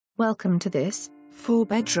Welcome to this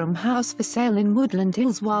 4-bedroom house for sale in Woodland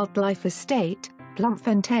Hills Wildlife Estate,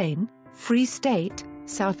 Bloemfontein, Free State,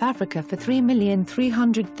 South Africa for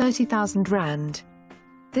R3,330,000.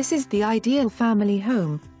 This is the ideal family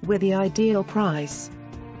home, with the ideal price.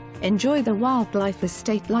 Enjoy the wildlife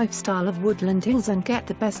estate lifestyle of Woodland Hills and get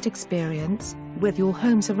the best experience, with your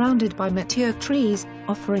home surrounded by mature trees,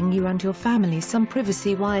 offering you and your family some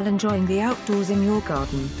privacy while enjoying the outdoors in your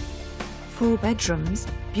garden. 4 bedrooms,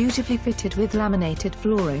 beautifully fitted with laminated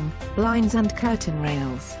flooring, blinds and curtain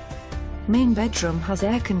rails. Main bedroom has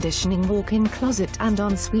air conditioning, walk-in closet and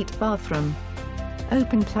ensuite bathroom.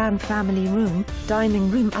 Open plan family room, dining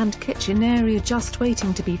room and kitchen area just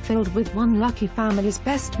waiting to be filled with one lucky family's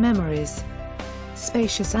best memories.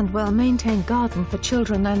 Spacious and well-maintained garden for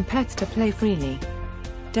children and pets to play freely.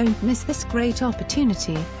 Don't miss this great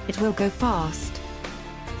opportunity, it will go fast.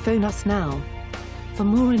 Phone us now. For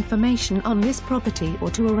more information on this property or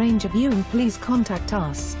to arrange a viewing, please contact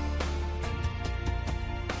us.